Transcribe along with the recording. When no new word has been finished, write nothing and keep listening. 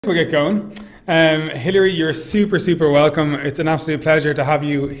We'll get going. Hilary, you're super welcome. It's an absolute pleasure to have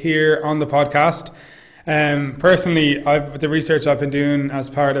you here on the podcast. Personally, the research I've been doing as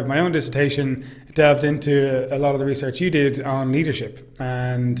part of my own dissertation delved into a lot of the research you did on leadership,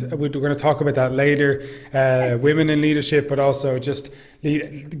 and we're going to talk about that later. Women in leadership, but also just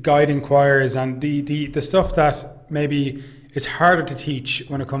guiding choirs and the stuff that maybe it's harder to teach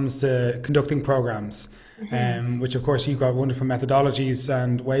when it comes to conducting programs. Which of course you've got wonderful methodologies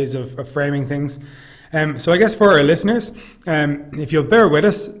and ways of framing things. So I guess for our listeners, if you'll bear with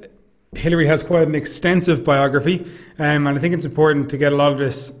us, Hilary has quite an extensive biography, and I think it's important to get a lot of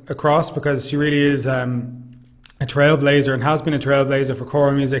this across because she really is a trailblazer and has been a trailblazer for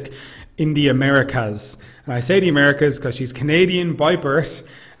choral music in the Americas. And I say the Americas because she's Canadian by birth,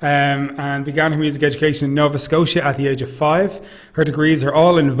 and began her music education in Nova Scotia at the age of 5. Her degrees are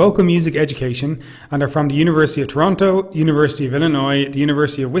all in vocal music education and are from the University of Toronto, University of Illinois, the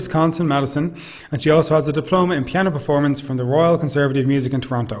University of Wisconsin-Madison, and she also has a diploma in piano performance from the Royal Conservative Music in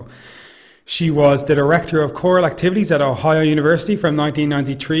Toronto. She was the Director of Choral Activities at Ohio University from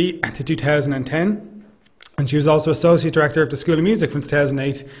 1993 to 2010, and she was also Associate Director of the School of Music from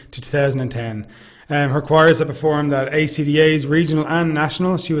 2008 to 2010. Her choirs have performed at ACDA's regional and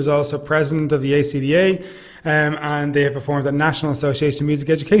national. She was also president of the ACDA, and they have performed at National Association of Music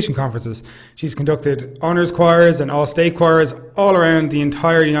Education conferences. She's conducted honours choirs and all-state choirs all around the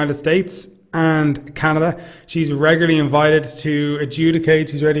entire United States and Canada. She's regularly invited to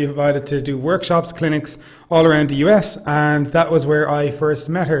adjudicate. She's regularly invited to do workshops, clinics all around the US, and that was where I first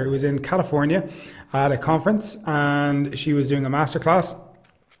met her. It was in California at a conference, and she was doing a masterclass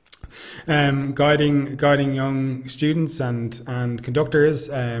guiding young students and conductors,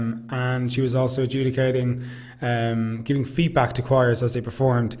 and she was also adjudicating, giving feedback to choirs as they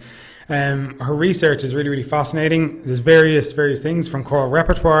performed. Her research is really fascinating. There's various things from choral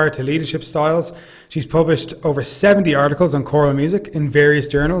repertoire to leadership styles. She's published over 70 articles on choral music in various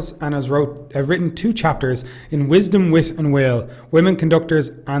journals and has written 2 chapters in Wisdom, Wit and Wail, Women Conductors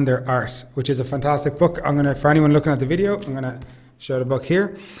and Their Art, which is a fantastic book. For anyone looking at the video, I'm going to show the book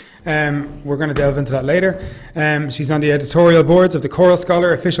here. We're going to delve into that later. She's on the editorial boards of the Choral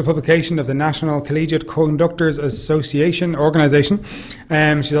Scholar, official publication of the National Collegiate Conductors Association organisation.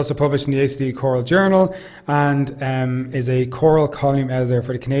 She's also published in the ACDA Choral Journal and is a choral column editor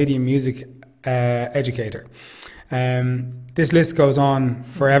for the Canadian Music Educator. This list goes on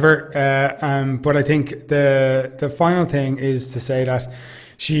forever, but I think the final thing is to say that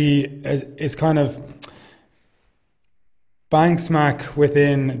she is kind of bang smack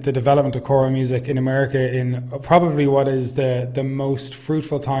within the development of choral music in America in probably what is the most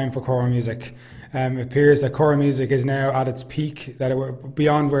fruitful time for choral music. It appears that choral music is now at its peak,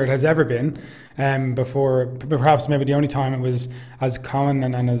 beyond where it has ever been. Before, perhaps maybe the only time it was as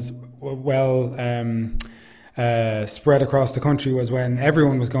common and as well spread across the country was when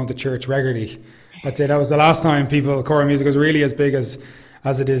everyone was going to church regularly. I'd say that was the last time choral music was really as big as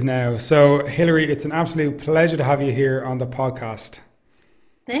it is now. So, Hilary, it's an absolute pleasure to have you here on the podcast.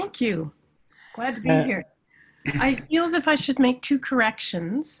 Thank you. Glad to be here. I feel as if I should make 2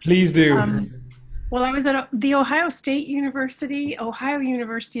 corrections. Please do. Well, I was at the Ohio State University. Ohio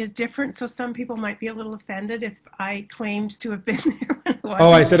University is different, so some people might be a little offended if I claimed to have been there when I wasn't.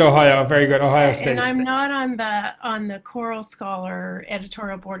 Oh, I said Ohio. Very good. Ohio State. And I'm not on the Choral Scholar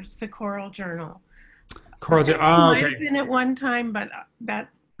editorial board. It's the Choral Journal. Okay. Might have been at one time, but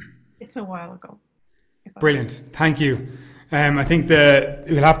it's a while ago. Brilliant. Thank you. I think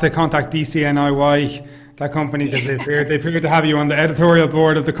we'll have to contact DCNIY, that company, because they figured to have you on the editorial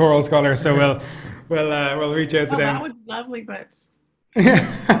board of the Choral Scholar. So we'll reach out to them. That would be lovely, but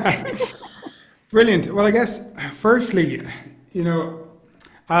brilliant. Well, I guess firstly,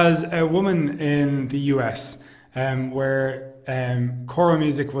 as a woman in the US, where choral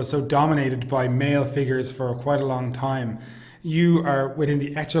music was so dominated by male figures for quite a long time, you are within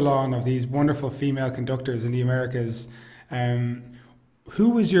the echelon of these wonderful female conductors in the Americas.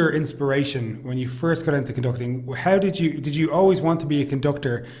 Who was your inspiration when you first got into conducting? How did you always want to be a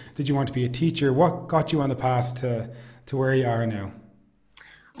conductor? Did you want to be a teacher? What got you on the path to where you are now?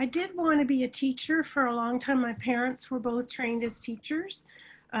 I did want to be a teacher for a long time. My parents were both trained as teachers.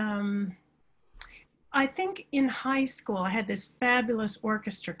 I think in high school, I had this fabulous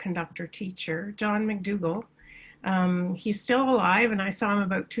orchestra conductor teacher, John McDougall. He's still alive, and I saw him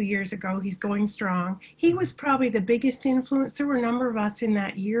about 2 years ago. He's going strong. He was probably the biggest influence. There were a number of us in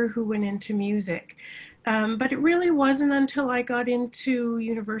that year who went into music. But it really wasn't until I got into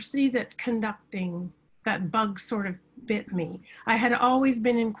university that conducting, that bug sort of bit me. I had always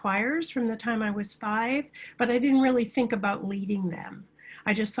been in choirs from the time I was 5, but I didn't really think about leading them.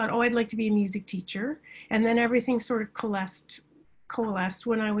 I just thought, oh, I'd like to be a music teacher. And then everything sort of coalesced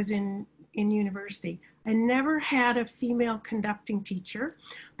when I was in university. I never had a female conducting teacher,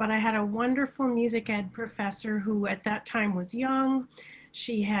 but I had a wonderful music ed professor who at that time was young.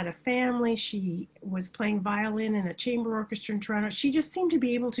 She had a family. She was playing violin in a chamber orchestra in Toronto. She just seemed to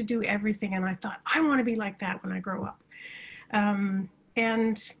be able to do everything. And I thought, I want to be like that when I grow up.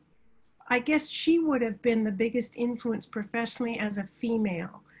 And I guess she would have been the biggest influence professionally as a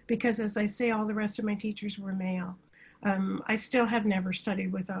female, because as I say, all the rest of my teachers were male. I still have never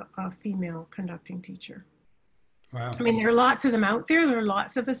studied with a female conducting teacher. Wow. I mean, there are lots of them out there. There are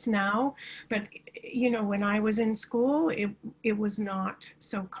lots of us now, but you know, when I was in school, it was not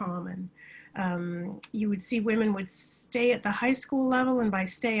so common. You would see women would stay at the high school level, and by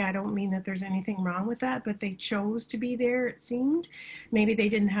stay, I don't mean that there's anything wrong with that, but they chose to be there, it seemed. Maybe they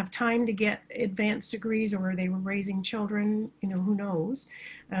didn't have time to get advanced degrees, or they were raising children, you know, who knows.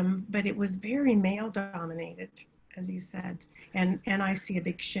 But it was very male dominated, as you said. And I see a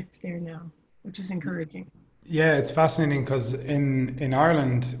big shift there now, which is encouraging. Yeah, it's fascinating because in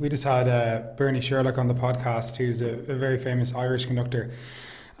Ireland, we just had Bernie Sherlock on the podcast, who's a very famous Irish conductor.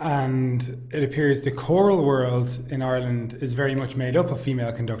 And it appears the choral world in Ireland is very much made up of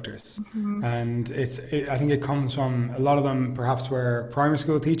female conductors. Mm-hmm. And I think it comes from, a lot of them perhaps were primary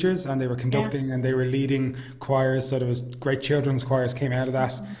school teachers, and they were conducting, yes, and they were leading choirs. So there was great children's choirs came out of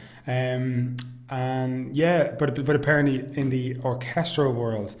that. Mm-hmm. And yeah, but apparently in the orchestral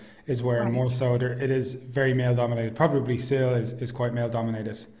world is where, right, more so it is very male dominated. Probably still is quite male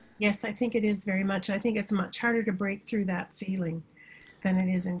dominated. Yes, I think it is very much. I think it's much harder to break through that ceiling than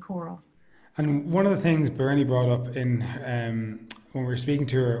it is in choral. And one of the things Bernie brought up in when we were speaking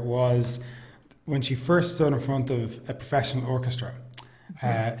to her was when she first stood in front of a professional orchestra,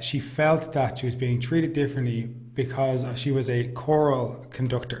 mm-hmm, she felt that she was being treated differently because she was a choral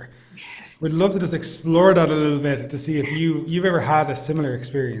conductor. Yes. We'd love to just explore that a little bit to see if you've ever had a similar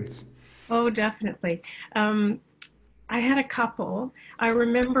experience. Oh, definitely. I had a couple. I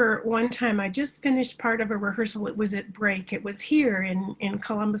remember one time I just finished part of a rehearsal. It was at break. It was here in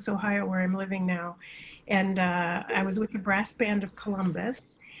Columbus, Ohio, where I'm living now. And I was with the brass band of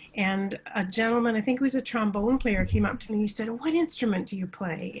Columbus. And a gentleman, I think he was a trombone player, came up to me and he said, "What instrument do you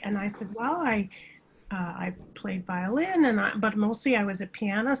play?" And I said, "Well, I played violin, but mostly I was a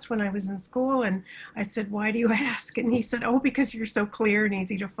pianist when I was in school." And I said, "Why do you ask?" And he said, "Oh, because you're so clear and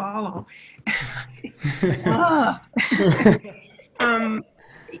easy to follow."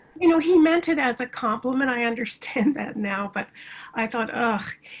 You know, he meant it as a compliment. I understand that now, but I thought, ugh.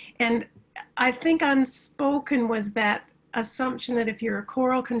 And I think unspoken was that assumption that if you're a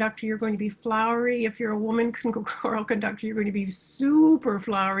choral conductor, you're going to be flowery. If you're a woman choral conductor, you're going to be super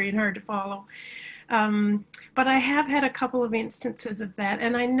flowery and hard to follow. But I have had a couple of instances of that.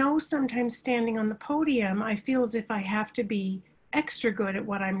 And I know sometimes standing on the podium, I feel as if I have to be extra good at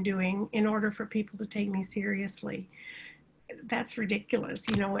what I'm doing in order for people to take me seriously. That's ridiculous,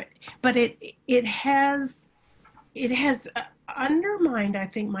 you know. But it has undermined, I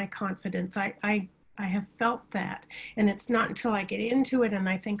think, my confidence. I have felt that, and it's not until I get into it and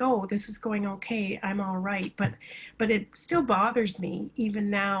I think, oh, this is going okay, I'm all right. But it still bothers me even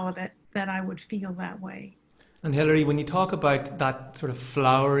now that I would feel that way. And Hilary, when you talk about that sort of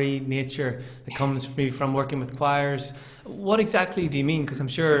flowery nature that comes maybe from working with choirs, what exactly do you mean? Because I'm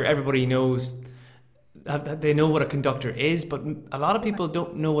sure everybody knows, they know what a conductor is, but a lot of people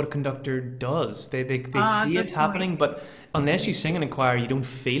don't know what a conductor does. They see it happening, but unless you sing in a choir, you don't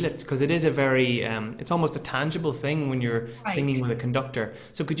feel it, because it is a very, it's almost a tangible thing when you're singing with a conductor.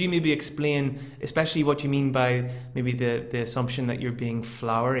 So could you maybe explain, especially what you mean by maybe the assumption that you're being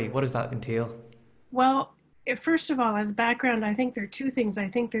flowery? What does that entail? Well, first of all, as background, I think there are two things. I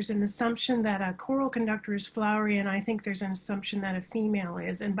think there's an assumption that a choral conductor is flowery, and I think there's an assumption that a female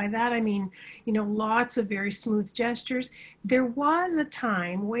is. And by that, I mean, you know, lots of very smooth gestures. There was a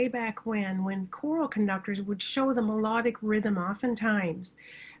time way back when choral conductors would show the melodic rhythm oftentimes,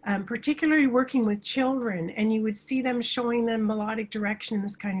 particularly working with children, and you would see them showing them melodic direction and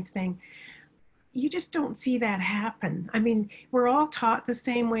this kind of thing. You just don't see that happen. I mean, we're all taught the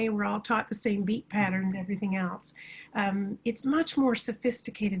same way. We're all taught the same beat patterns, everything else. It's much more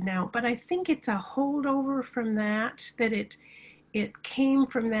sophisticated now, but I think it's a holdover from that it came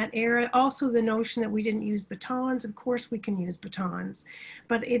from that era. Also the notion that we didn't use batons. Of course we can use batons,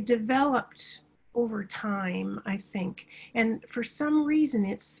 but it developed over time, I think. And for some reason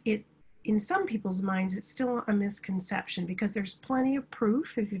in some people's minds, it's still a misconception because there's plenty of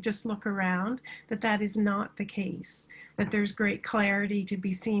proof, if you just look around, that that is not the case, that there's great clarity to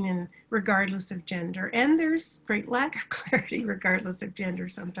be seen in regardless of gender, and there's great lack of clarity regardless of gender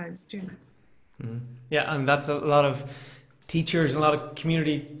sometimes too. Yeah, and that's a lot of teachers and a lot of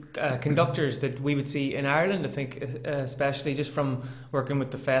community conductors that we would see in Ireland, I think, especially just from working with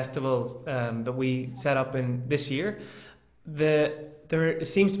the festival that we set up in this year. There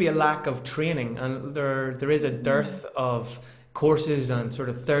seems to be a lack of training, and there is a dearth of courses and sort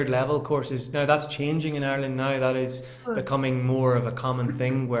of third level courses. Now that's changing in Ireland now. That is becoming more of a common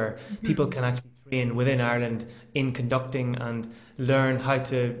thing where people can actually train within Ireland in conducting and learn how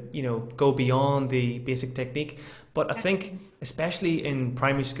to, go beyond the basic technique. But I think especially in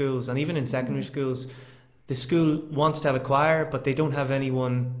primary schools and even in secondary schools, the school wants to have a choir, but they don't have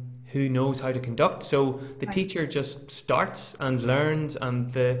anyone who knows how to conduct. So the teacher just starts and learns, and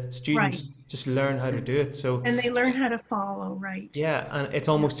the students just learn how to do it. So and they learn how to follow, right? Yeah, and it's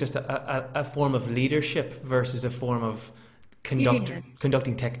almost just a form of leadership versus a form of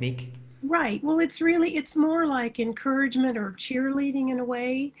conducting technique. Right. Well, it's more like encouragement or cheerleading in a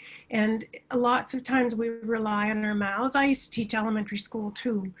way. And lots of times we rely on our mouths. I used to teach elementary school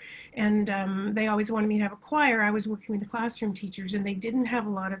too. And they always wanted me to have a choir. I was working with the classroom teachers and they didn't have a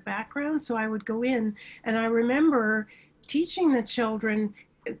lot of background. So I would go in and I remember teaching the children,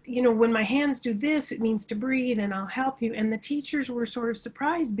 when my hands do this, it means to breathe and I'll help you. And the teachers were sort of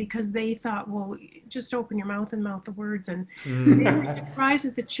surprised because they thought, well, just open your mouth and mouth the words. And they were surprised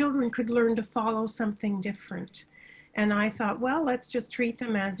that the children could learn to follow something different. And I thought, well, let's just treat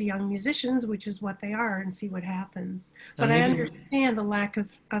them as young musicians, which is what they are, and see what happens. But I understand the lack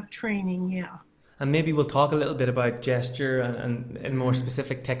of training, yeah. And maybe we'll talk a little bit about gesture and more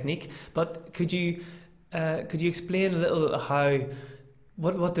specific technique. But could you explain a little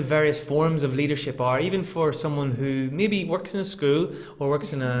what the various forms of leadership are, even for someone who maybe works in a school or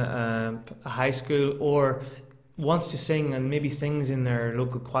works in a high school or wants to sing and maybe sings in their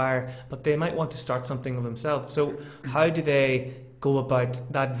local choir, but they might want to start something of themselves. So how do they go about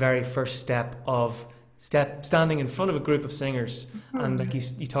that very first step of standing in front of a group of singers? And like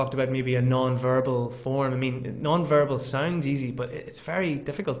you talked about maybe a non-verbal form. I mean, non-verbal sounds easy, but it's very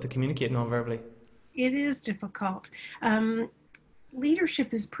difficult to communicate non-verbally. It is difficult.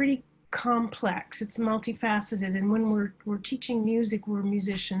 Leadership is pretty complex. It's multifaceted. And when we're teaching music, we're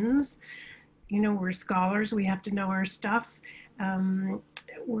musicians. We're scholars. We have to know our stuff.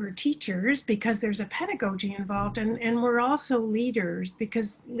 We're teachers because there's a pedagogy involved. And we're also leaders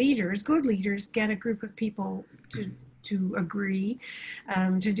because good leaders, get a group of people to agree,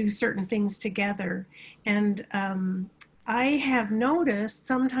 to do certain things together. And I have noticed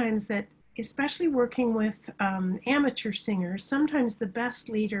sometimes that, especially working with amateur singers, sometimes the best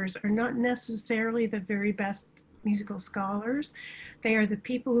leaders are not necessarily the very best musical scholars. They are the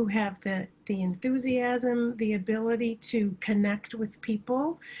people who have the enthusiasm, the ability to connect with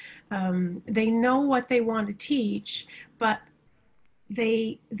people. They know what they want to teach, but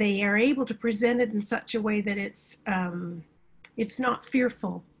they are able to present it in such a way that it's not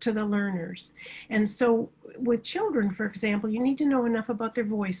fearful to the learners. And so with children, for example, you need to know enough about their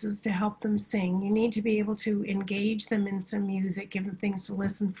voices to help them sing. You need to be able to engage them in some music, give them things to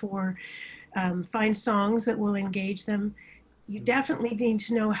listen for, find songs that will engage them. You definitely need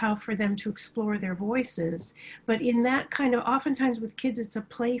to know how for them to explore their voices. But in that kind of, oftentimes with kids, it's a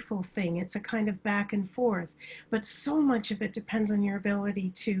playful thing. It's a kind of back and forth. But so much of it depends on your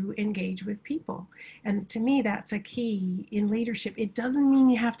ability to engage with people. And to me, that's a key in leadership. It doesn't mean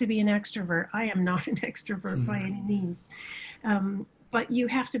you have to be an extrovert. I am not an extrovert by any means. But you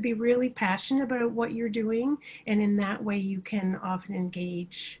have to be really passionate about what you're doing. And in that way, you can often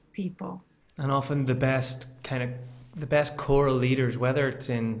engage people. And often the best choral leaders, whether it's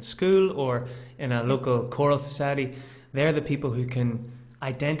in school or in a local choral society, they're the people who can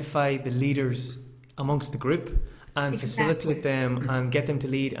identify the leaders amongst the group and facilitate them and get them to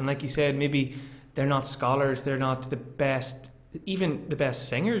lead. And like you said, maybe they're not scholars, they're not the best, even the best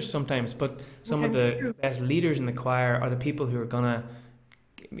singers sometimes, but some of the best leaders in the choir are the people who are gonna,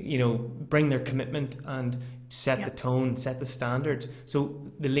 bring their commitment and set the tone, set the standard. So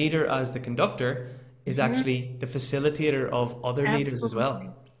the leader as the conductor is actually the facilitator of other leaders as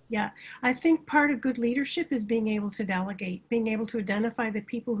well. Yeah, I think part of good leadership is being able to delegate, being able to identify the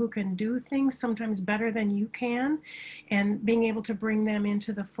people who can do things sometimes better than you can, and being able to bring them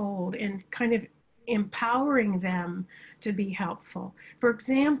into the fold and kind of empowering them to be helpful. For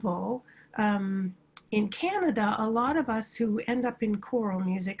example, in Canada, a lot of us who end up in choral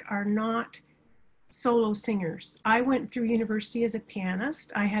music are not solo singers. I went through university as a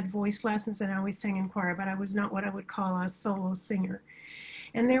pianist. I had voice lessons and I always sang in choir, but I was not what I would call a solo singer.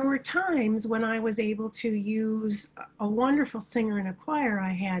 And there were times when I was able to use a wonderful singer in a choir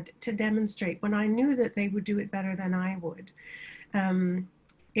I had to demonstrate when I knew that they would do it better than I would.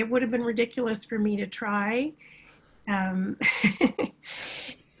 It would have been ridiculous for me to try.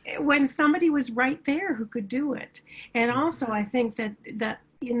 When somebody was right there who could do it. And also I think that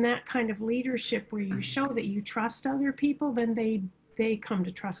in that kind of leadership where you show that you trust other people, then they come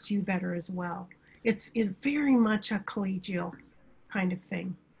to trust you better as well. It's very much a collegial kind of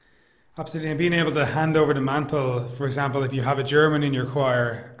thing. Absolutely, and being able to hand over the mantle, for example, if you have a German in your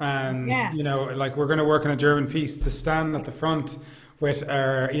choir and, Yes. you know, like we're going to work on a German piece, to stand at the front with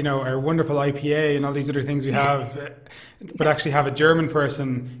our, you know, our wonderful IPA and all these other things we have, but actually have a German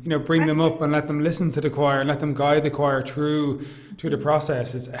person, you know, bring them up and let them listen to the choir and let them guide the choir through the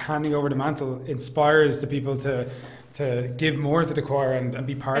process. It's handing over the mantle inspires the people to give more to the choir and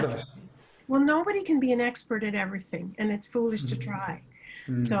be part of it. Well, nobody can be an expert at everything, and it's foolish to try.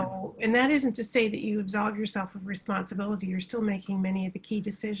 So, and that isn't to say that you absolve yourself of responsibility. You're still making many of the key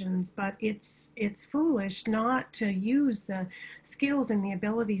decisions, but it's foolish not to use the skills and the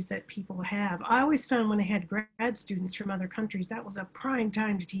abilities that people have. I always found when I had grad students from other countries, that was a prime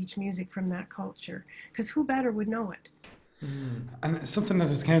time to teach music from that culture, because who better would know it? And something that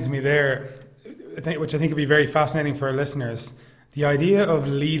just came to me there, which I think would be very fascinating for our listeners, the idea of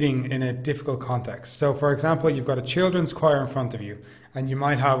leading in a difficult context. So, for example, you've got a children's choir in front of you, and you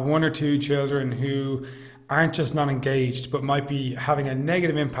might have one or two children who aren't just not engaged, but might be having a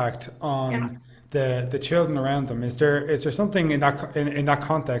negative impact on the children around them. Is there something in that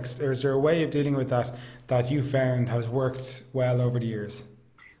context, or is there a way of dealing with that you found has worked well over the years?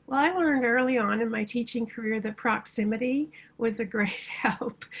 Well, I learned early on in my teaching career that proximity was a great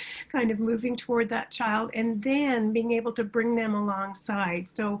help, kind of moving toward that child and then being able to bring them alongside.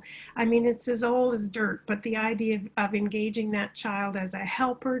 So, I mean, it's as old as dirt, but the idea of engaging that child as a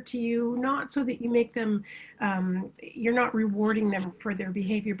helper to you, not so that you make them, you're not rewarding them for their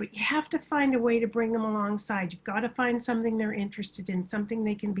behavior, but you have to find a way to bring them alongside. You've got to find something they're interested in, something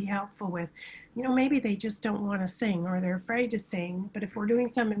they can be helpful with. You know, maybe they just don't want to sing or they're afraid to sing, but if we're doing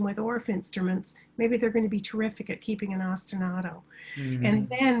something with Orff instruments, maybe they're going to be terrific at keeping an ostinato. And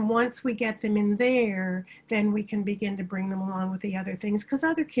then once we get them in there, then we can begin to bring them along with the other things, because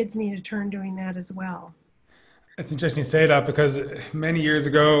other kids need a turn doing that as well. It's interesting you say that, because many years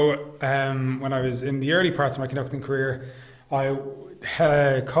ago, when I was in the early parts of my conducting career, I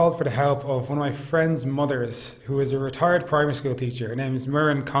called for the help of one of my friend's mothers, who is a retired primary school teacher. Her name is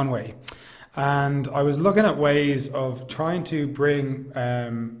Murren Conway. And I was looking at ways of trying to bring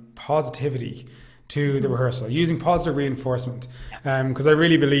positivity to the rehearsal, using positive reinforcement, because I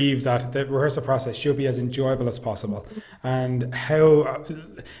really believe that the rehearsal process should be as enjoyable as possible. And how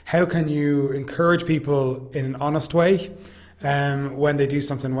can you encourage people in an honest way when they do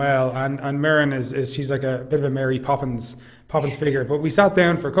something well? And Maren she's like a bit of a Mary Poppins figure. But we sat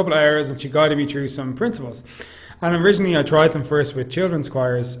down for a couple of hours and she guided me through some principles. And originally I tried them first with children's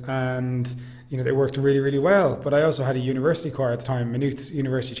choirs, and you know, they worked really, really well. But I also had a university choir at the time, Maynooth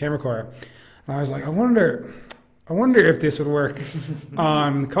University Chamber Choir. And I was like, I wonder if this would work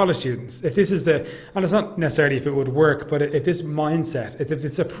on college students. If this is and it's not necessarily if it would work, but if this mindset, if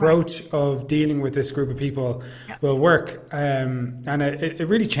this approach of dealing with this group of people will work. And it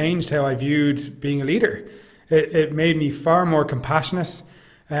really changed how I viewed being a leader. It made me far more compassionate.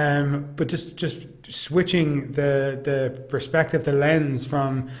 But just switching the perspective, the lens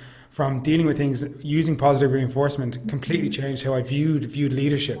from dealing with things using positive reinforcement completely changed how I viewed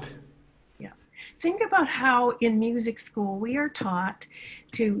leadership. Yeah. Think about how in music school we are taught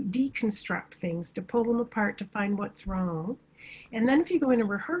to deconstruct things, to pull them apart, to find what's wrong. And then if you go into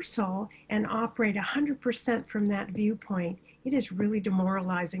rehearsal and operate 100% from that viewpoint, it is really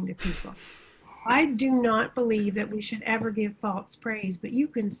demoralizing to people. I do not believe that we should ever give false praise, but you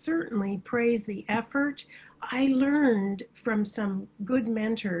can certainly praise the effort. I learned from some good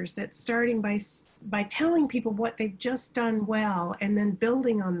mentors that starting by telling people what they've just done well and then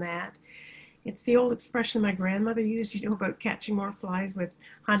building on that. It's the old expression my grandmother used, you know, about catching more flies with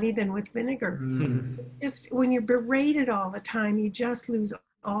honey than with vinegar. Just when you're berated all the time, you just lose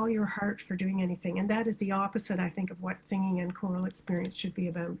all your heart for doing anything. And that is the opposite, I think, of what singing and choral experience should be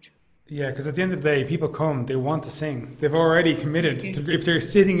about. Yeah, because at the end of the day, people come, they want to sing. They've already committed to, if they're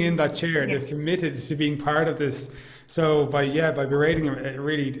sitting in that chair, they've committed to being part of this. So by berating them, it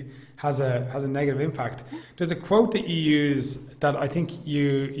really has a negative impact. There's a quote that you use that I think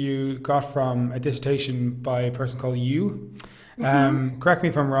you got from a dissertation by a person called Correct me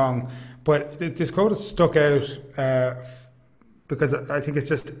if I'm wrong, But this quote has stuck out because I think it's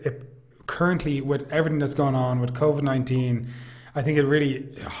just currently with everything that's going on with COVID-19, I think it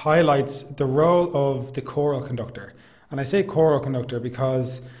really highlights the role of the choral conductor. And I say choral conductor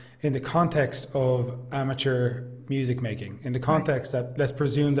because in the context of amateur music making, in the context that let's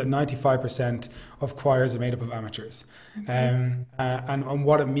presume that 95% of choirs are made up of amateurs, and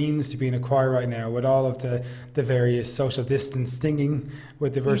what it means to be in a choir right now with all of the various social distance singing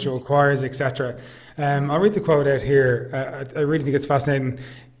with the virtual choirs, etc. I'll read the quote out here. I really think it's fascinating.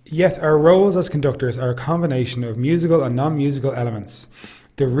 Yet our roles as conductors are a combination of musical and non-musical elements.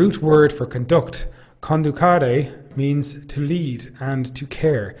 The root word for conduct, conducare, means to lead and to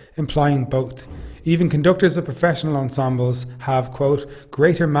care, implying both. Even conductors of professional ensembles have, quote,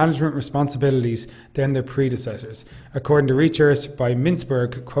 greater management responsibilities than their predecessors, according to research by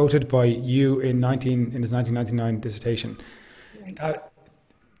Mintzberg, quoted by you in his 1999 dissertation.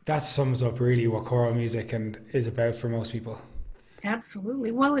 That sums up really what choral music is about for most people.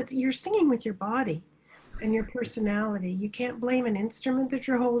 Absolutely. Well, you're singing with your body and your personality. You can't blame an instrument that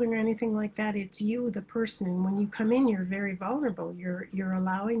you're holding or anything like that. It's you, the person. And when you come in, you're very vulnerable. You're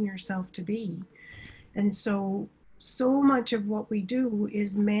allowing yourself to be. And so much of what we do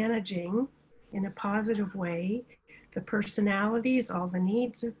is managing in a positive way the personalities, all the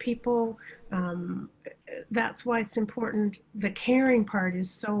needs of people. That's why it's important. The caring part is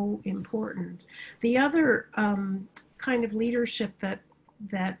so important. The other kind of leadership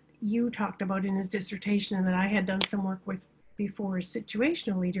that you talked about in his dissertation and that I had done some work with before is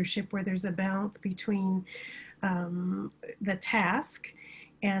situational leadership, where there's a balance between the task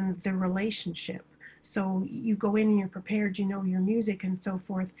and the relationship. So you go in and you're prepared, you know your music and so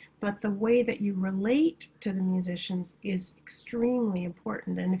forth, but the way that you relate to the musicians is extremely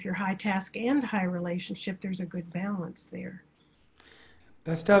important. And if you're high task and high relationship, there's a good balance there.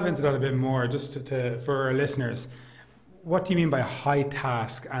 Let's delve into that a bit more, just for our listeners. What do you mean by high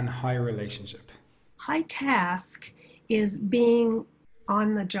task and high relationship? High task is being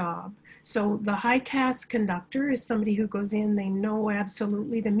on the job. So the high task conductor is somebody who goes in, they know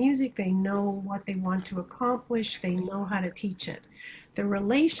absolutely the music, they know what they want to accomplish, they know how to teach it. The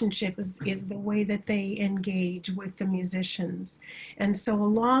relationship is the way that they engage with the musicians. And so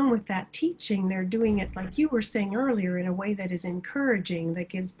along with that teaching, they're doing it, like you were saying earlier, in a way that is encouraging, that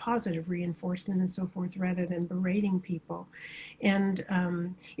gives positive reinforcement and so forth, rather than berating people. And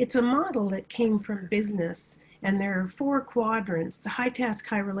it's a model that came from business. And there are 4 quadrants. The high task,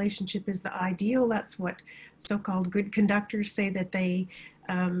 high relationship is the ideal. That's what so-called good conductors say that they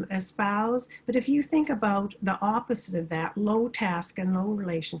espouse. But if you think about the opposite of that, low task and low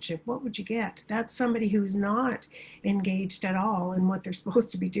relationship, what would you get? That's somebody who's not engaged at all in what they're supposed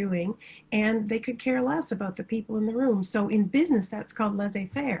to be doing, and they could care less about the people in the room. So in business, that's called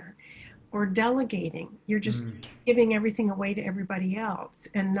laissez-faire, or delegating. You're just giving everything away to everybody else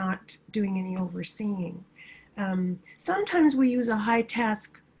and not doing any overseeing. Sometimes we use a high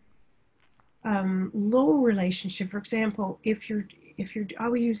task, low relationship. For example, I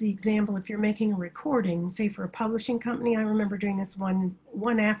would use the example, if you're making a recording, say for a publishing company. I remember doing this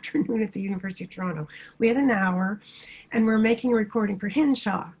one afternoon at the University of Toronto. We had an hour and we're making a recording for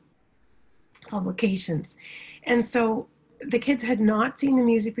Hinshaw Publications. And so the kids had not seen the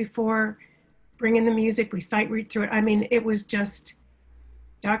music before. Bring in the music, we sight read through it. I mean, it was just,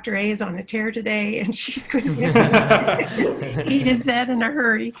 Dr. A is on a tear today and she's going to get E to Z in a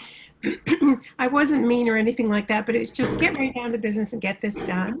hurry. I wasn't mean or anything like that, but it's just get right down to business and get this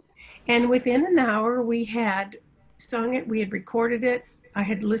done. And within an hour, we had sung it, we had recorded it, I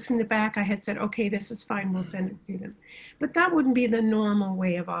had listened it back, I had said, okay, this is fine, we'll send it to them. But that wouldn't be the normal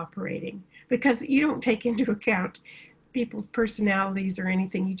way of operating, because you don't take into account people's personalities or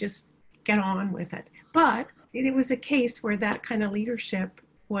anything, you just get on with it. But it was a case where that kind of leadership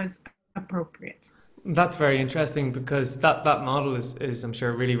was appropriate. That's very interesting, because that model is I'm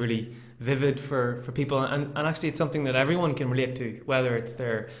sure really, really vivid for people, and actually it's something that everyone can relate to, whether it's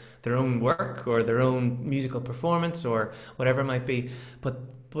their own work or their own musical performance or whatever it might be.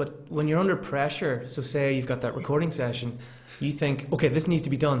 But when you're under pressure, so say you've got that recording session, you think, okay, this needs to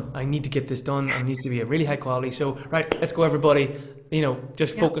be done. I need to get this done. It needs to be a really high quality. So right, let's go everybody,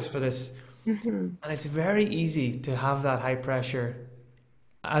 just focus for this. Mm-hmm. And it's very easy to have that high pressure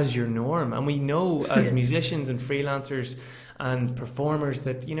as your norm. And we know as musicians and freelancers and performers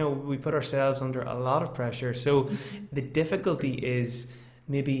that, we put ourselves under a lot of pressure. So the difficulty is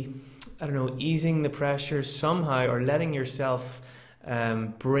maybe, easing the pressure somehow, or letting yourself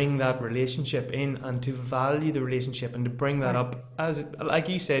bring that relationship in, and to value the relationship and to bring that up as, like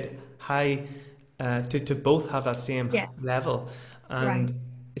you said, high, to both have that same level. And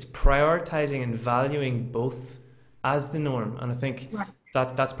is prioritizing and valuing both as the norm. And I think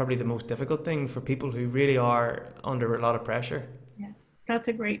Right. that's probably the most difficult thing for people who really are under a lot of pressure. Yeah, that's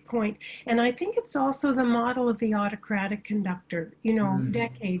a great point. And I think it's also the model of the autocratic conductor,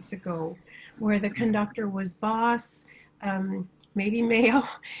 decades ago, where the conductor was boss, maybe male,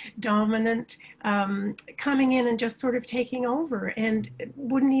 dominant, coming in and just sort of taking over and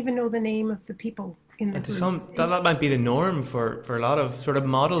wouldn't even know the name of the people in the And to group. that might be the norm for a lot of sort of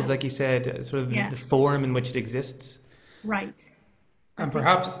models, like you said, sort of the form in which it exists. Right. And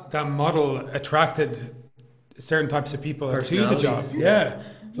perhaps that model attracted certain types of people to the job. Yeah.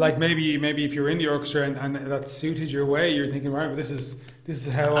 Like maybe if you're in the orchestra and that suited your way, you're thinking, right, well, this is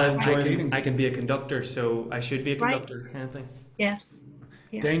how I enjoy leading. I can be a conductor, so I should be a conductor, kind of thing. Yes.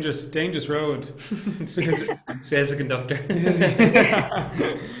 Yeah. Dangerous road. Because says the conductor.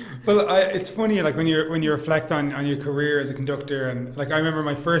 Well, it's funny, like when you reflect on your career as a conductor, and like I remember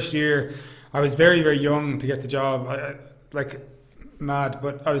my first year, I was very, very young to get the job, mad.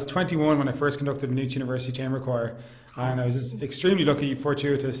 But I was 21 when I first conducted the Newt University Chamber Choir, and I was just extremely lucky,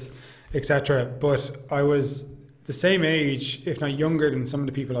 fortuitous, etc. But I was the same age, if not younger, than some of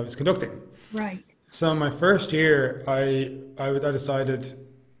the people I was conducting. Right. So in my first year, I decided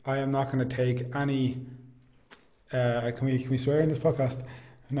I am not going to take any. Can we swear in this podcast?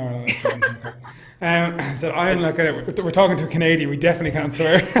 No, that's not. So I'm not going to. We're talking to a Canadian. We definitely can't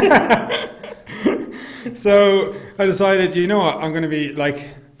swear. So I decided, you know what? I'm going to be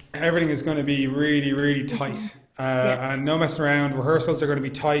like, everything is going to be really, really tight. And no messing around. Rehearsals are going to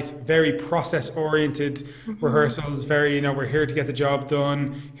be tight, very process-oriented rehearsals. Very, we're here to get the job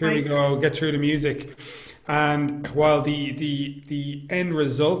done. Here we go, get through the music. And while the end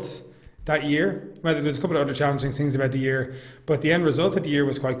result that year, well, there's a couple of other challenging things about the year, but the end result of the year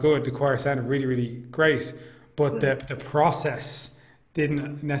was quite good. The choir sounded really, really great, but the process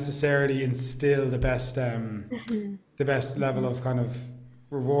didn't necessarily instill the best level of kind of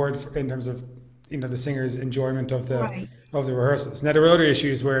reward in terms of the singer's enjoyment of the rehearsals. Now there were other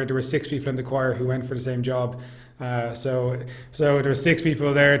issues where there were 6 people in the choir who went for the same job, so there were 6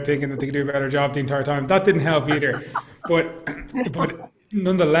 people there thinking that they could do a better job the entire time. That didn't help either, but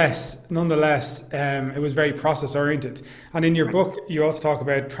nonetheless, it was very process oriented. And in your book, you also talk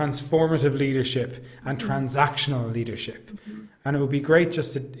about transformative leadership and transactional leadership. And it would be great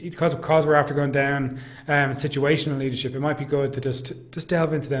just to, because we're after going down situational leadership, it might be good to just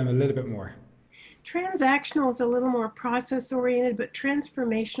delve into them a little bit more. Transactional is a little more process-oriented, but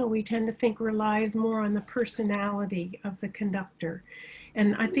transformational, we tend to think, relies more on the personality of the conductor.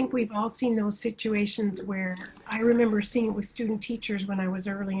 And I think we've all seen those situations where I remember seeing it with student teachers when I was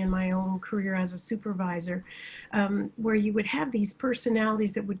early in my own career as a supervisor, where you would have these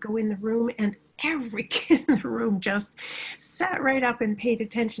personalities that would go in the room and every kid in the room just sat right up and paid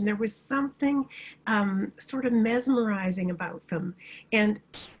attention. There was something sort of mesmerizing about them. And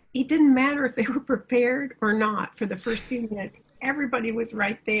it didn't matter if they were prepared or not for the first few minutes. Everybody was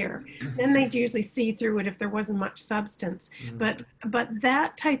right there. Then they'd usually see through it if there wasn't much substance. But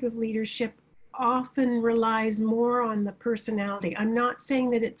that type of leadership often relies more on the personality. I'm not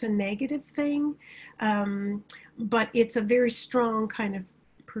saying that it's a negative thing, but it's a very strong kind of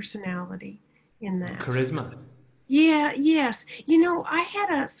personality in that. Charisma. Yeah, yes. I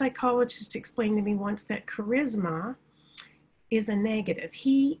had a psychologist explain to me once that charisma is a negative.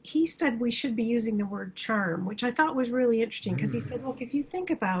 He said we should be using the word charm, which I thought was really interesting, because he said, look, if you think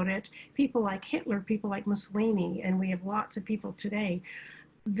about it, people like Hitler, people like Mussolini, and we have lots of people today,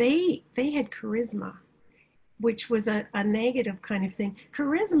 they had charisma, which was a negative kind of thing.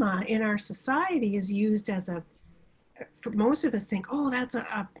 Charisma in our society is used as for most of us think, oh, that's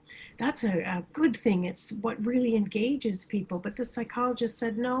a good thing. It's what really engages people. But the psychologist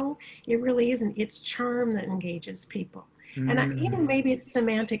said, no, it really isn't. It's charm that engages people. And maybe it's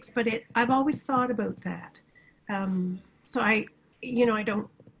semantics, but I've always thought about that. So I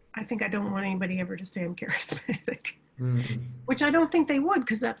think I don't want anybody ever to say I'm charismatic, which I don't think they would,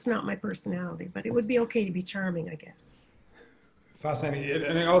 because that's not my personality, but it would be okay to be charming, I guess. Fascinating.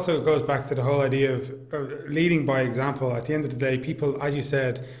 And it also goes back to the whole idea of leading by example. At the end of the day, people, as you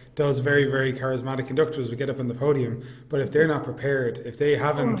said, those very, very charismatic conductors will get up on the podium, but if they're not prepared, if they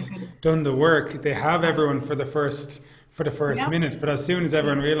haven't done the work, they have everyone for the first minute, but as soon as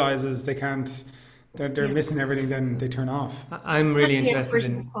everyone realizes they can't, they're missing everything, then they turn off. I'm really interested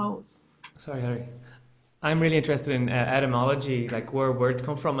in etymology, like where words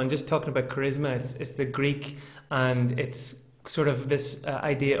come from, and just talking about charisma, it's the Greek, and it's sort of this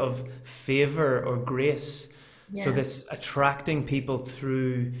idea of favor or grace. So this attracting people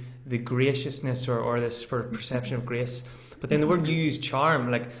through the graciousness or this perception of grace. But then the word you use,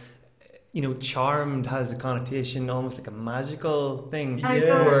 charm, like, charmed has a connotation almost like a magical thing,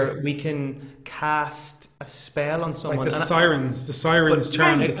 where we can cast a spell on someone. Like the sirens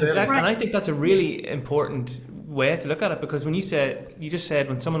charm. Exactly. And I think that's a really important way to look at it, because when you just said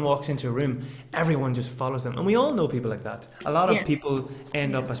when someone walks into a room, everyone just follows them, and we all know people like that. A lot of people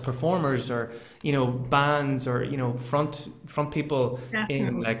end up as performers, or bands, or front people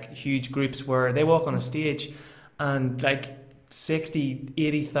in like huge groups, where they walk on a stage and like 60,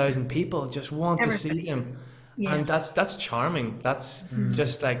 80,000 people just want to see them. Yes. And that's charming. That's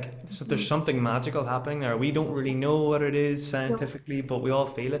just like, so there's something magical happening there. We don't really know what it is scientifically, but we all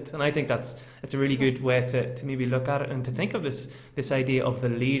feel it. And I think it's a really good way to maybe look at it, and to think of this idea of the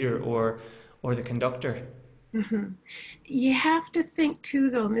leader or the conductor. Mm-hmm. You have to think too,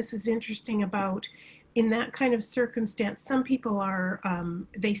 though, and this is interesting, about in that kind of circumstance, some people are,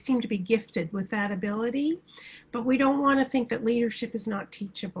 they seem to be gifted with that ability, but we don't want to think that leadership is not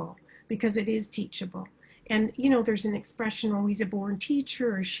teachable, because it is teachable. And, there's an expression, oh, he's a born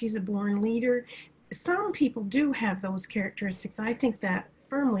teacher, or she's a born leader. Some people do have those characteristics. I think that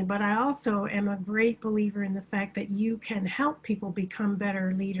firmly, but I also am a great believer in the fact that you can help people become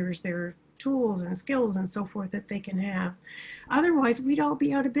better leaders. There are tools and skills and so forth that they can have. Otherwise, we'd all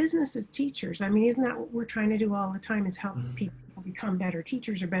be out of business as teachers. I mean, isn't that what we're trying to do all the time, is help people become better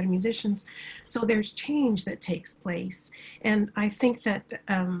teachers or better musicians? So there's change that takes place. And I think that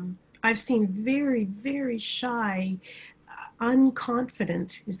I've seen very, very shy,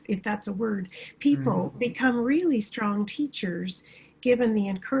 unconfident, if that's a word, people become really strong teachers. Given the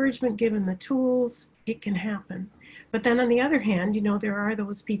encouragement, given the tools, it can happen. But then on the other hand, there are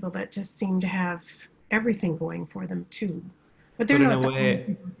those people that just seem to have everything going for them too. But they're not. In a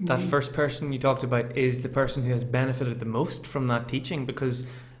way, that first person you talked about is the person who has benefited the most from that teaching, because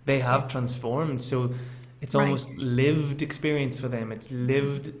they have transformed. So it's almost lived experience for them. It's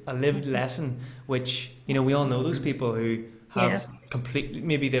a lived lesson, which, we all know those people who have completely,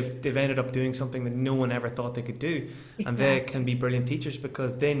 maybe they've ended up doing something that no one ever thought they could do. Exactly. And they can be brilliant teachers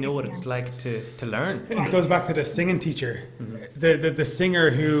because they know what it's like to learn. It goes back to the singing teacher, the singer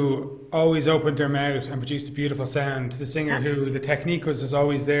who always opened their mouth and produced a beautiful sound, the singer who the technique was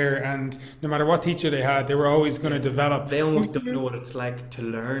always there, and no matter what teacher they had, they were always going to develop. They almost don't know what it's like to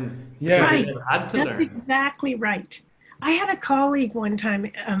learn. Yeah, they never had to learn. That's exactly right. I had a colleague one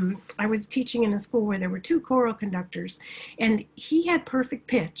time, I was teaching in a school where there were 2 choral conductors, and he had perfect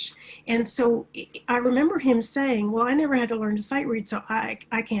pitch. And so I remember him saying, well, I never had to learn to sight read, so I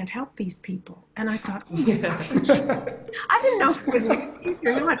can't help these people. And I thought, I didn't know if it was the case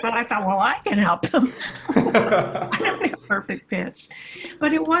or not, but I thought, well, I can help them. I don't have perfect pitch.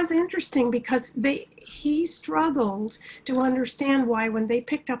 But it was interesting because he struggled to understand why when they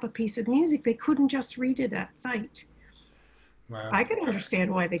picked up a piece of music, they couldn't just read it at sight. Wow. I can understand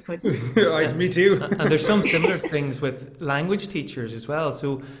why they couldn't. Me too. And there's some similar things with language teachers as well.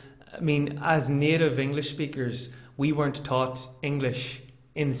 So, I mean, as native English speakers, we weren't taught English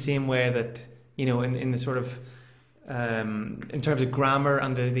in the same way that, in the sort of, in terms of grammar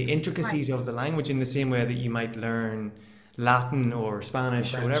and the intricacies of the language, in the same way that you might learn Latin or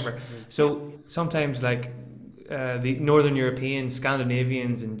Spanish or whatever. So sometimes, like the Northern Europeans,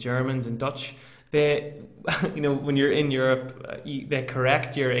 Scandinavians and Germans and Dutch, they, when you're in Europe, they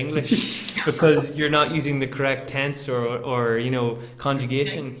correct your English because you're not using the correct tense or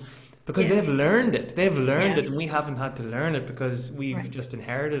conjugation, because they've learned it. They've learned it, and we haven't had to learn it because we've just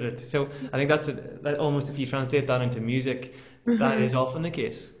inherited it. So I think that almost, if you translate that into music, that is often the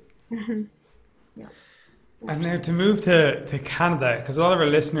case. Mm-hmm. Yeah. And now to move to Canada, because a lot of our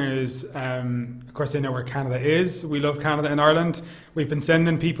listeners, of course, they know where Canada is. We love Canada in Ireland. We've been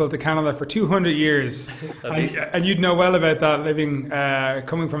sending people to Canada for 200 years. And you'd know well about that,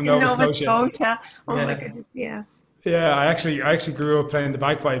 coming from Nova Scotia. Oh my goodness, yes. Yeah, I actually grew up playing the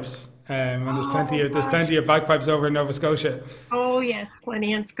bagpipes, and there's plenty of bagpipes over in Nova Scotia. Oh yes,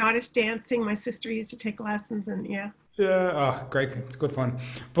 plenty, and Scottish dancing. My sister used to take lessons, and yeah. Oh, great! It's good fun.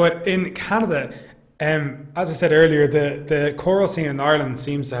 But in Canada, as I said earlier, the choral scene in Ireland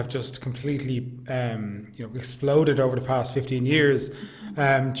seems to have just completely exploded over the past 15 years,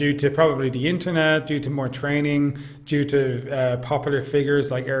 due to probably the internet, due to more training, due to popular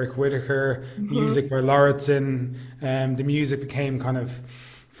figures like Eric Whittaker, music by Lauritsen. The music became kind of,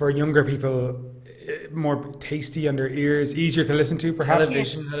 for younger people, more tasty on their ears, easier to listen to perhaps.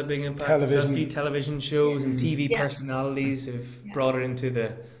 Television had a big impact. So a few television shows and TV personalities have brought it into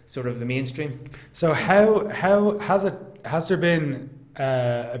the sort of the mainstream. So how has there been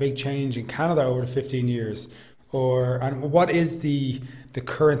a big change in Canada over the 15 years, and what is the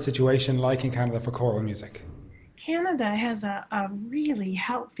current situation like in Canada for choral music? Canada has a really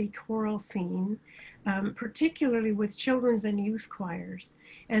healthy choral scene, particularly with children's and youth choirs.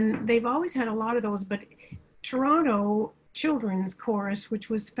 And they've always had a lot of those, but Toronto Children's Chorus, which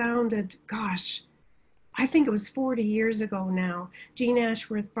was founded, gosh, I think it was 40 years ago now, Jean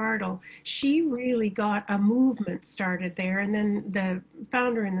Ashworth Bartle, she really got a movement started there. And then the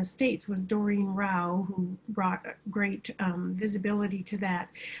founder in the States was Doreen Rao, who brought great visibility to that.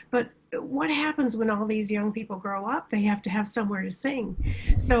 But what happens when all these young people grow up? They have to have somewhere to sing.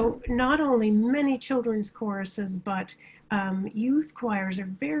 So not only many children's choruses, but youth choirs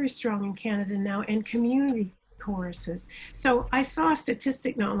are very strong in Canada now, and community choruses. So I saw a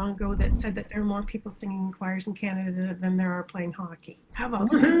statistic not long ago that said that there are more people singing in choirs in Canada than there are playing hockey. How about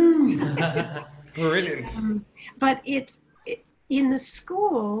that? Brilliant. But in the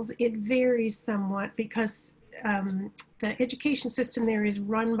schools, it varies somewhat because the education system there is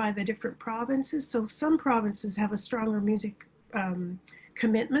run by the different provinces. So some provinces have a stronger music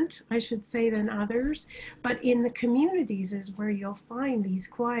commitment, I should say, than others. But in the communities is where you'll find these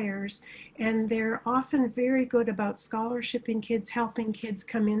choirs, and they're often very good about scholarshiping kids, helping kids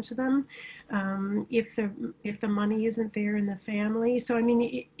come into them if the money isn't there in the family. So I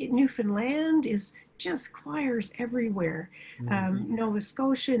mean, Newfoundland is just choirs everywhere. Nova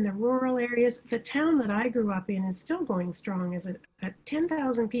Scotia in the rural areas. The town that I grew up in is still going strong as at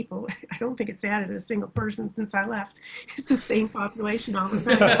 10,000 people. I don't think it's added a single person since I left. It's the same population all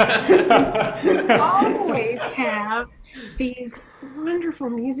the time. We always have these wonderful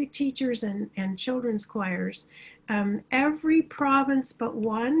music teachers and children's choirs. Every province but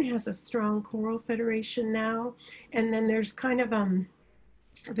one has a strong choral federation now. And then there's kind of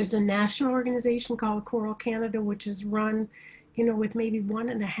there's a national organization called Choral Canada, which is run, with maybe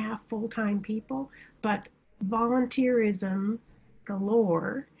 1.5 full-time people, but volunteerism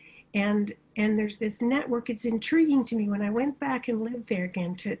galore. And there's this network. It's intriguing to me when I went back and lived there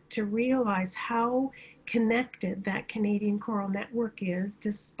again to realize how connected that Canadian choral network is,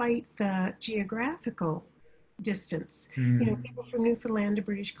 despite the geographical distance, people from Newfoundland to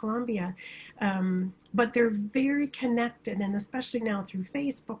British Columbia, but they're very connected, and especially now through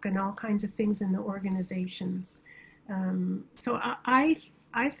Facebook and all kinds of things in the organizations. So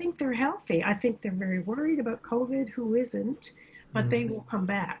I think they're healthy. I think they're very worried about COVID. Who isn't? But they will come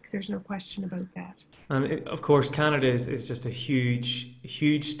back. There's no question about that. And of course, Canada is just a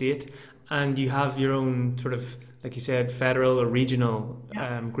huge state, and you have your own sort of, like you said, federal or regional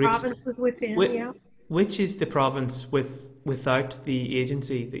groups. Provinces within, Which is the province without the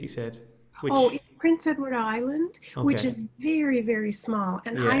agency that you said? It's Prince Edward Island, which is very, very small.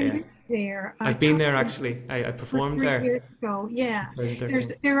 And I lived there. I've been there actually. I performed there 3 years ago. Yeah.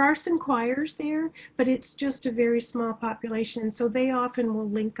 There are some choirs there, but it's just a very small population. And so they often will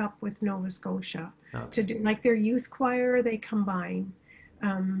link up with Nova Scotia to do, like their youth choir, they combine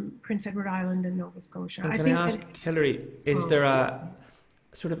Prince Edward Island and Nova Scotia. And can I ask, Hilary, is there a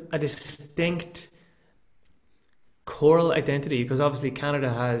sort of a distinct choral identity? Because obviously Canada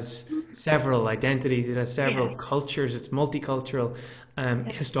has several identities, it has several cultures, it's multicultural,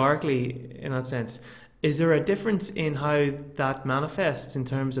 historically in that sense. Is there a difference in how that manifests in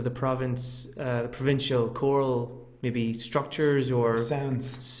terms of the provincial choral maybe structures or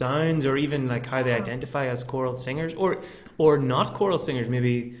sounds, or even like how they identify as choral singers or not choral singers,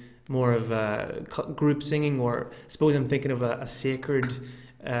 maybe more of group singing, or I suppose I'm thinking of a sacred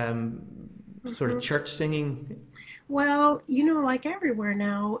sort of church singing? Well, like everywhere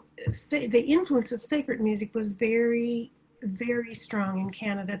now, the influence of sacred music was very, very strong in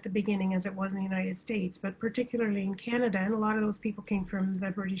Canada at the beginning, as it was in the United States, but particularly in Canada. And a lot of those people came from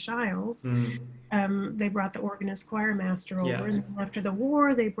the British Isles. They brought the organist choir master over. And then after the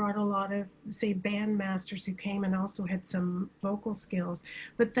war, they brought a lot of, say, band masters who came and also had some vocal skills.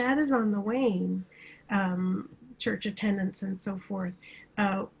 But that is on the wane, church attendance and so forth.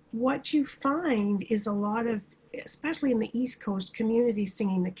 What you find is a lot of, especially in the East Coast, community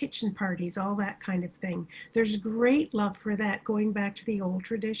singing, the kitchen parties, all that kind of thing. There's great love for that, going back to the old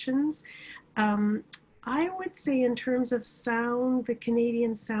traditions. I would say in terms of sound, the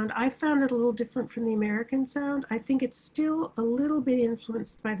Canadian sound, I found it a little different from the American sound. I think it's still a little bit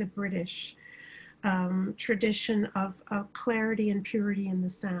influenced by the British tradition of clarity and purity in the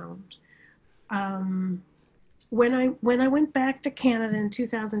sound. When I went back to Canada in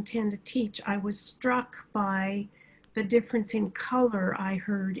 2010 to teach, I was struck by the difference in color I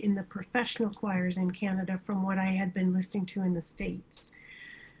heard in the professional choirs in Canada from what I had been listening to in the States.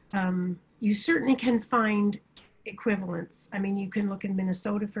 You certainly can find equivalents. I mean, you can look in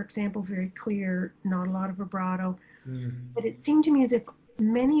Minnesota, for example, very clear, not a lot of vibrato. But it seemed to me as if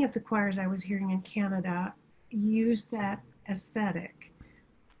many of the choirs I was hearing in Canada used that aesthetic.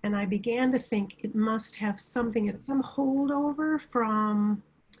 And I began to think it must have something, it's some holdover from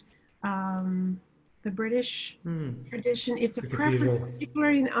the British tradition. It's a The preference, cathedral.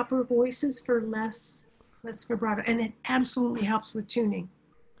 particularly in the upper voices, for less vibrato, and it absolutely helps with tuning.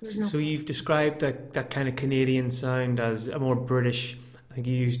 There's no So you've described that kind of Canadian sound as a more British. I think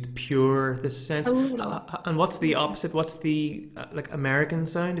you used pure this sense. a little, And what's the opposite? What's the like American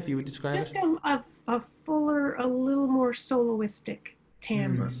sound, if you would describe just it? a fuller, a little more soloistic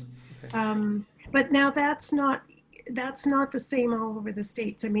timbre. But now that's not the same all over the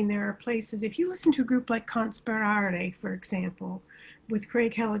States. I mean, there are places, if you listen to a group like Conspirare, for example, with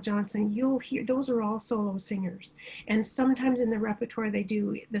Craig Hella Johnson, you'll hear those are all solo singers. And sometimes in the repertoire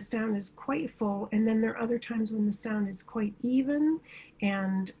the sound is quite full, and then there are other times when the sound is quite even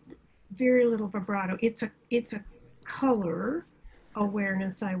and very little vibrato. It's a color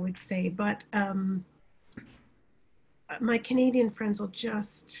awareness, I would say, but my Canadian friends will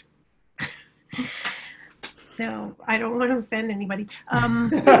just no, I don't want to offend anybody.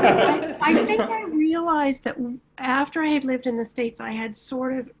 I think I realized that after I had lived in the States, I had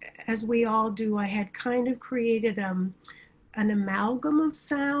sort of, as we all do, I had kind of created an amalgam of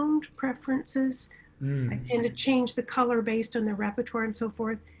sound preferences. I tend to change the color based on the repertoire and so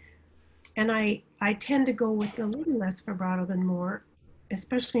forth. And I tend to go with a little less vibrato than more,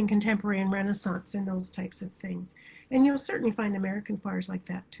 especially in contemporary and Renaissance and those types of things. And you'll certainly find American choirs like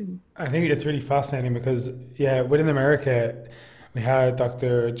that too. I think it's really fascinating because, yeah, within America, we had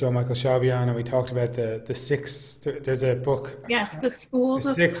Dr. Joe Michael Shabby on, and we talked about the six. There's a book. Yes, the schools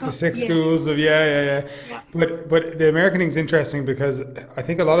The six yeah. schools of yeah. But the American thing's interesting because I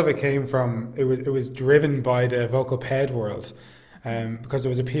think a lot of it came from it was driven by the vocal ped world, because there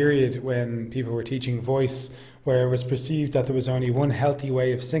was a period when people were teaching voice where it was perceived that there was only one healthy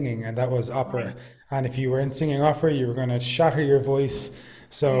way of singing, and that was opera. Right. And if you were in singing opera, you were going to shatter your voice.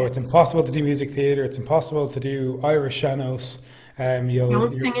 So it's impossible to do music theatre. It's impossible to do Irish shanos.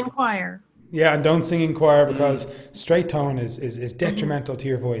 Don't sing in choir. Yeah, and don't sing in choir because straight tone is detrimental to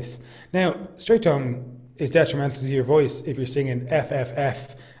your voice. Now, straight tone is detrimental to your voice if you're singing F, F,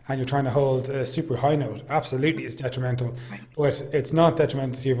 F, and you're trying to hold a super high note. Absolutely, it's detrimental. Right. But it's not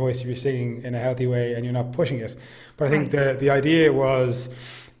detrimental to your voice if you're singing in a healthy way and you're not pushing it. But I think the idea was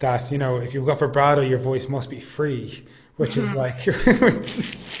that, if you've got vibrato, your voice must be free, which is like, have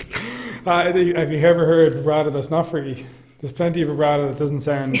you ever heard vibrato that's not free? There's plenty of vibrato that doesn't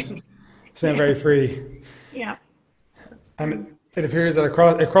sound very free. Yeah. And it appears that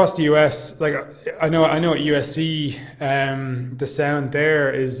across the US, like I know at USC, the sound there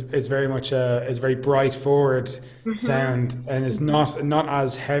is very much is very bright forward sound, and is not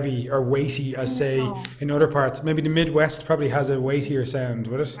as heavy or weighty as say in other parts. Maybe the Midwest probably has a weightier sound,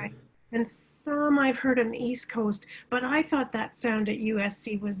 would it? Right. And some I've heard on the East Coast, but I thought that sound at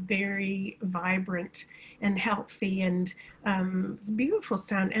USC was very vibrant and healthy, and it's a beautiful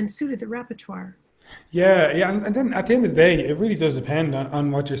sound and suited the repertoire. Yeah, and then at the end of the day, it really does depend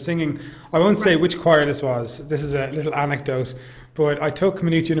on what you're singing. I won't say which choir this was. This is a little anecdote, but I took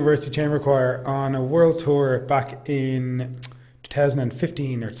Maynooth University Chamber Choir on a world tour back in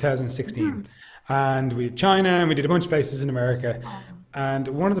 2015 or 2016. And we did China, and we did a bunch of places in America. And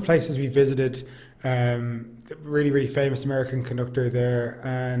one of the places we visited, really, really famous American conductor there,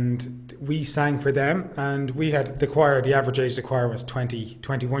 and we sang for them, and we had the choir, the average age of the choir was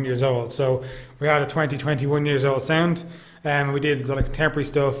 21 years old. So we had a 21 years old sound, and we did like contemporary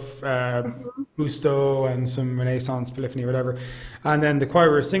stuff, Busto and some Renaissance, Polyphony, whatever. And then the choir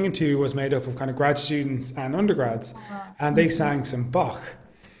we were singing to was made up of kind of grad students and undergrads, and they sang some Bach.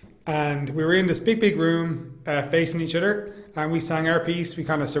 And we were in this big room facing each other, and we sang our piece. We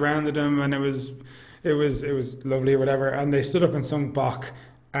kind of surrounded them, and it was lovely or whatever. And they stood up and sung Bach.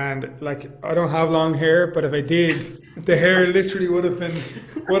 And like, I don't have long hair, but if I did, the hair literally would have been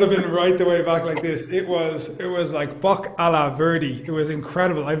right the way back like this. It was like Bach a la Verdi. It was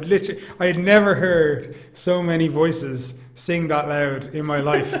incredible. I had never heard so many voices sing that loud in my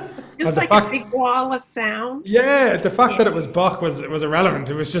life. Just like a big wall of sound. Yeah, the fact that it was Bach was irrelevant.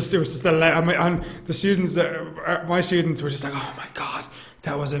 It was just a loud, and the students, my students were just like, oh my God,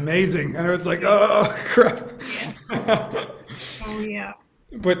 that was amazing. And I was like, oh crap. Oh yeah.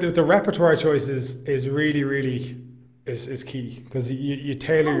 But the repertoire choice is really is key, because you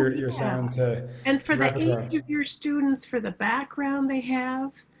tailor your sound to and for the repertoire. age of your students, for the background they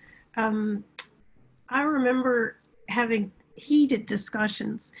have. I remember having heated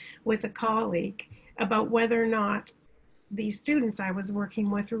discussions with a colleague about whether or not these students I was working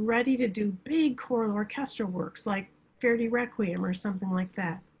with were ready to do big choral orchestral works like Verdi Requiem or something like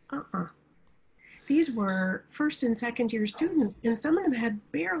that. these were first and second year students, and some of them had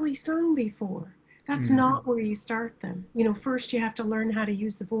barely sung before. That's not where you start them. You know, first you have to learn how to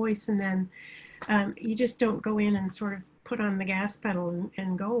use the voice, and then you just don't go in and sort of put on the gas pedal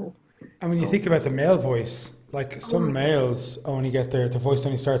and go. And when you think about the male voice, like some males only get their voice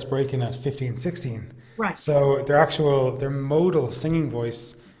only starts breaking at 15, 16. Right. So their modal singing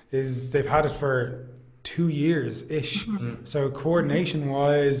voice they've had it for 2 years ish. So coordination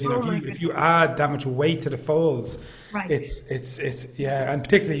wise, you know, if you add that much weight to the folds, it's and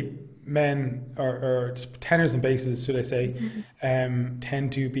particularly men or tenors and basses, should I say,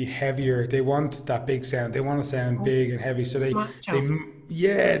 tend to be heavier. They want that big sound. They want to sound big and heavy. So they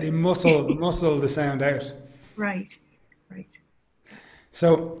muscle the sound out. Right.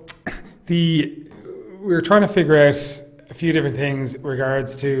 So we were trying to figure out a few different things in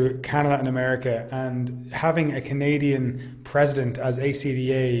regards to Canada and America, and having a Canadian president as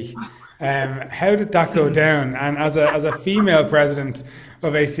ACDA. How did that go down? And as a female president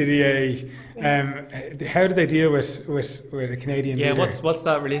of ACDA, how do they deal with a Canadian leader? What's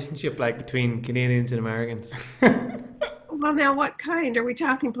that relationship like between Canadians and Americans? Well, now what kind? Are we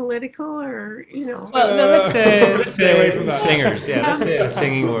talking political or, you know? Well, no, let's say away from that. Singers, let's say the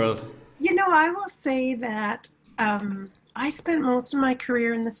singing world. You know, I will say that I spent most of my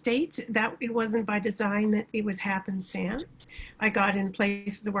career in the States. That it wasn't by design, that it was happenstance. I got in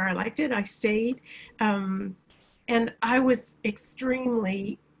places where I liked it. I stayed. And I was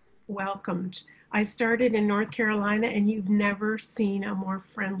extremely welcomed. I started in North Carolina, and you've never seen a more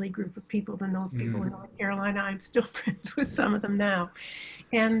friendly group of people than those people in North Carolina. I'm still friends with some of them now.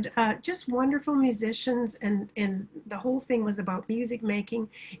 And just wonderful musicians, and the whole thing was about music making.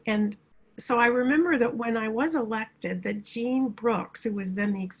 And so I remember that when I was elected, that Gene Brooks, who was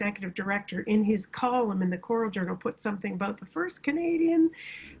then the executive director, in his column in the Choral Journal put something about the first Canadian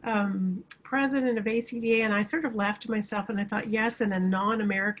president of ACDA, and I sort of laughed to myself, and I thought, yes, and a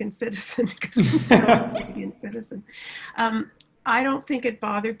non-American citizen, because I'm still a Canadian citizen. I don't think it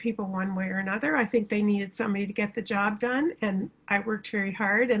bothered people one way or another. I think they needed somebody to get the job done, and I worked very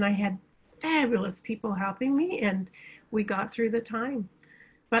hard, and I had fabulous people helping me, and we got through the time.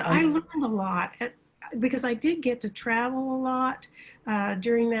 But I learned a lot because I did get to travel a lot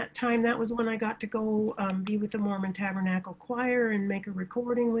during that time. That was when I got to go be with the Mormon Tabernacle Choir and make a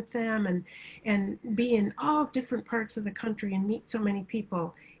recording with them, and be in all different parts of the country and meet so many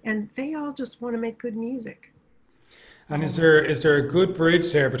people. And they all just want to make good music. And is there a good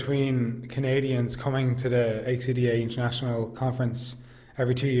bridge there between Canadians coming to the ACDA International Conference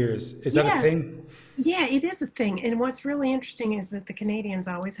every 2 years? Is that a thing? Yeah, it is a thing. And what's really interesting is that the Canadians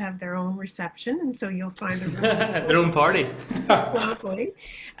always have their own reception, and so you'll find their own party. Lovely.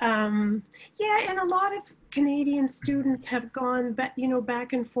 Yeah, and a lot of Canadian students have gone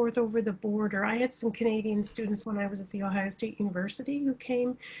back and forth over the border. I had some Canadian students when I was at the Ohio State University who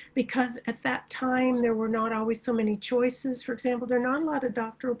came because at that time there were not always so many choices. For example, there are not a lot of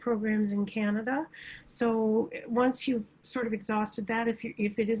doctoral programs in Canada. So once you've sort of exhausted that, if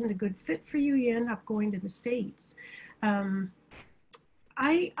it isn't a good fit for you, you end up going to the States.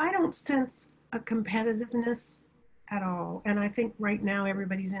 I don't sense a competitiveness at all. And I think right now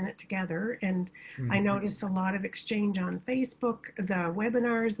everybody's in it together. And I notice a lot of exchange on Facebook, the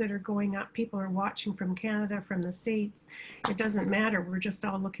webinars that are going up, people are watching from Canada, from the States. It doesn't matter. We're just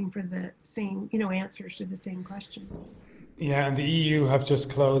all looking for the same, answers to the same questions. Yeah, and the EU have just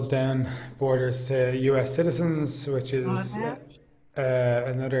closed down borders to US citizens, which is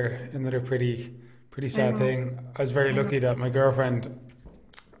another pretty sad thing. I was very lucky that my girlfriend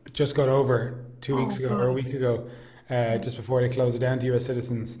just got over 2 weeks ago or a week ago, just before they closed it down to US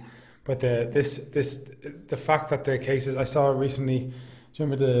citizens. But the fact that the cases I saw recently, do you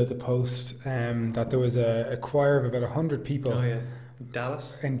remember the post that there was a choir of about 100 people? Oh yeah,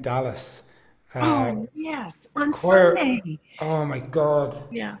 Dallas. In Dallas. Yes, on choir, Sunday. Oh my God.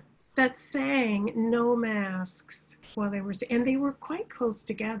 Yeah, that sang no masks while and they were quite close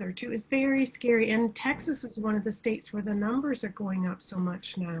together too. It's very scary. And Texas is one of the states where the numbers are going up so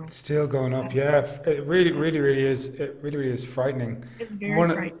much now. It's still going up, yeah. It really is. It really is frightening. It's very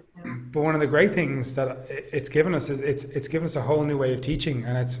frightening. But one of the great things that it's given us is it's given us a whole new way of teaching,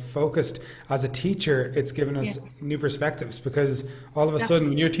 and it's focused. As a teacher, it's given us new perspectives, because all of a sudden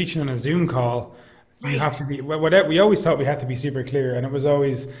when you're teaching on a Zoom call, you have to be, we always thought we had to be super clear, and it was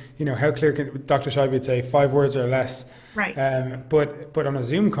always, how clear can Dr. Scheibe would say 5 words or less. Right. But on a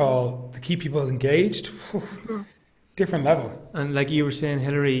Zoom call, to keep people engaged, different level. And like you were saying,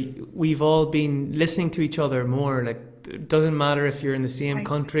 Hilary, we've all been listening to each other more. Like, it doesn't matter if you're in the same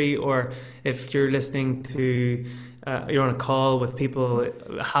country or if you're listening to you're on a call with people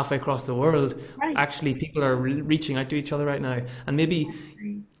halfway across the world. Right. Actually, people are reaching out to each other right now. And maybe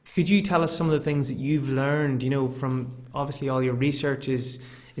could you tell us some of the things that you've learned, from obviously all your research is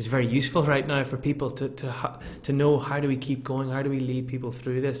very useful right now for people to know, how do we keep going, how do we lead people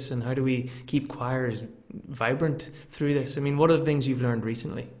through this, and how do we keep choirs vibrant through this? I mean, what are the things you've learned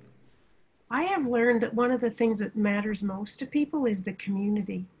recently? I have learned that one of the things that matters most to people is the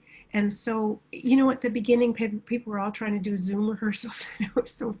community. And so, at the beginning, people were all trying to do Zoom rehearsals. And it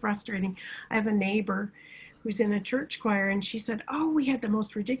was so frustrating. I have a neighbor who's in a church choir, and she said, "Oh, we had the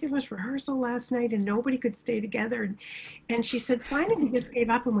most ridiculous rehearsal last night and nobody could stay together." And she said, "Finally, we just gave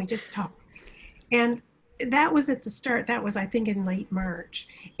up and we just talked." And that was at the start. That was, I think, in late March.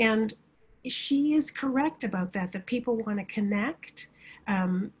 And she is correct about that people want to connect.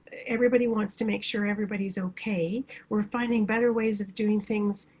 Everybody wants to make sure everybody's okay. We're finding better ways of doing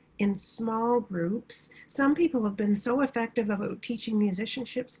things in small groups. Some people have been so effective about teaching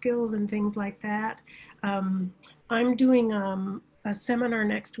musicianship skills and things like that. I'm doing a seminar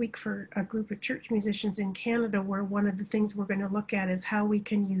next week for a group of church musicians in Canada, where one of the things we're going to look at is how we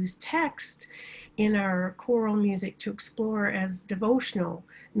can use text in our choral music to explore as devotional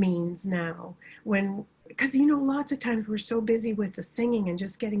means now. Because lots of times we're so busy with the singing and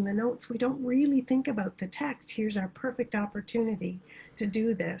just getting the notes, we don't really think about the text. Here's our perfect opportunity to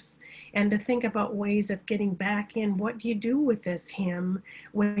do this, and to think about ways of getting back in. What do you do with this hymn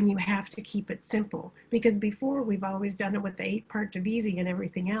when you have to keep it simple? Because before, we've always done it with the 8-part division and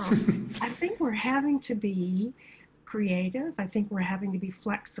everything else. I think we're having to be creative. I think we're having to be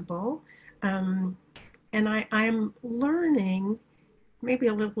flexible. And I'm learning, maybe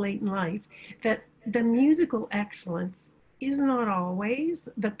a little late in life, that the musical excellence is not always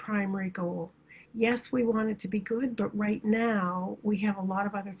the primary goal. Yes, we want it to be good, but right now we have a lot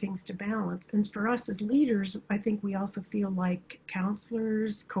of other things to balance. And for us as leaders, I think we also feel like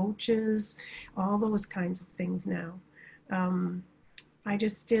counselors, coaches, all those kinds of things now. I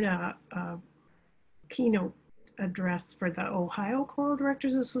just did a keynote address for the Ohio Choral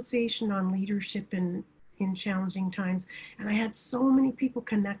Directors Association on leadership in challenging times. And I had so many people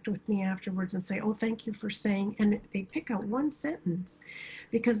connect with me afterwards and say, "Oh, thank you for saying," and they pick out one sentence,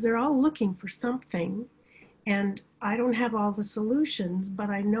 because they're all looking for something. And I don't have all the solutions,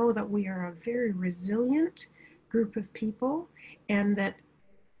 but I know that we are a very resilient group of people, and that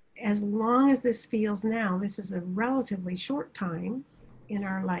as long as this feels now, this is a relatively short time in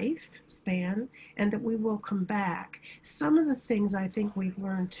our life span, and that we will come back. Some of the things I think we've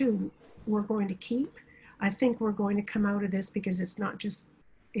learned too, we're going to keep. I think we're going to come out of this, because it's not just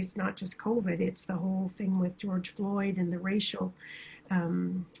COVID, it's the whole thing with George Floyd and the racial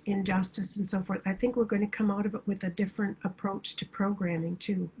injustice and so forth. I think we're going to come out of it with a different approach to programming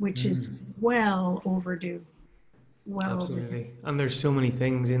too, which is well overdue. Absolutely. Overdue. And there's so many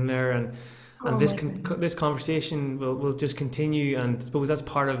things in there, and this conversation will just continue, and I suppose that's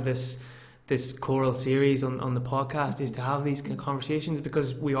part of this choral series on the podcast, is to have these kind of conversations,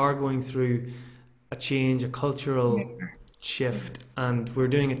 because we are going through a change, a cultural shift, and we're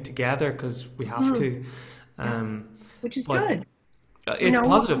doing it together because we have to. Which is good. It's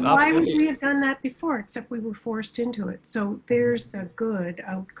positive. Why Absolutely. would we have done that before, except we were forced into it? So there's the good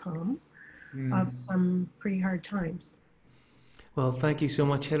outcome of some pretty hard times. Well, thank you so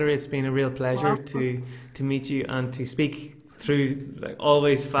much, Hilary. It's been a real pleasure to meet you and to speak through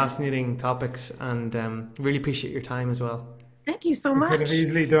always fascinating topics, and really appreciate your time as well. Thank you so much. Could have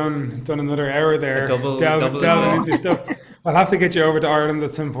easily done another hour there, double delving into stuff. I'll have to get you over to Ireland at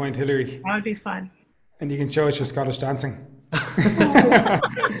some point, Hilary. That would be fun. And you can show us your Scottish dancing.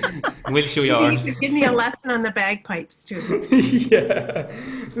 We'll show you ours. You should give me a lesson on the bagpipes too. Yeah.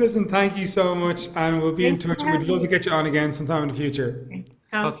 Listen, thank you so much, and we'll be in touch. We'd love to get you on again sometime in the future. Okay.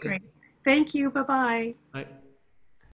 Sounds great. Thank you. Bye-bye. Bye.